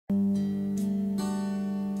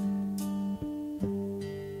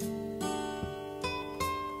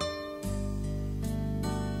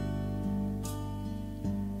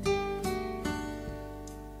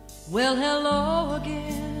Well, hello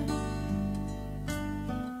again.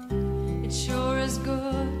 It sure is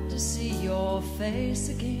good to see your face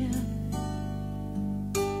again.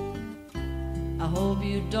 I hope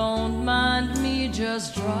you don't mind me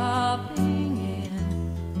just dropping in.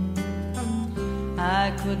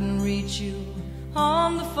 I couldn't reach you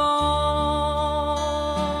on the phone,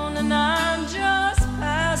 and I'm just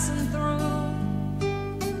passing through.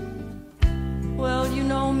 Well, you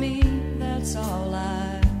know me, that's all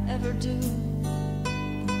I ever do.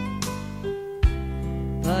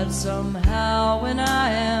 But somehow when I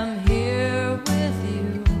am here with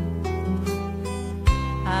you,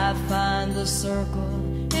 I find the circle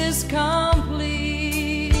is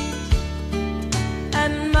complete,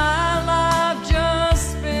 and my life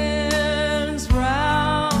just spins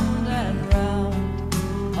round and round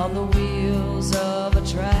on the wheels of a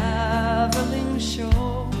traveling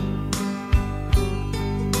show,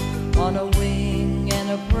 on a wing and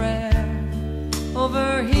a prayer,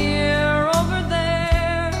 over here, over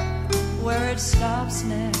there. Where it stops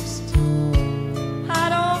next, I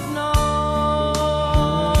don't know,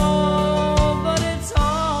 but it's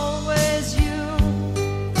always you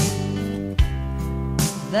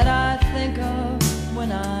that I think of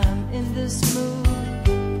when I'm in this mood,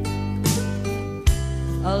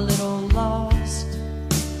 a little lost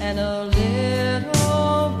and a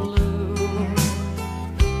little blue,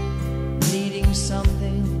 needing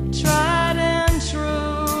something tried and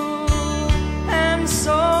true. And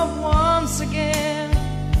so once again,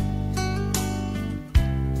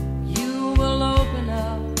 you will open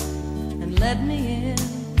up and let me in,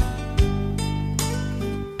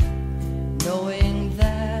 knowing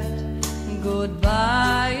that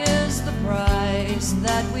goodbye is the price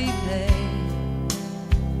that we pay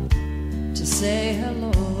to say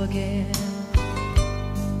hello again.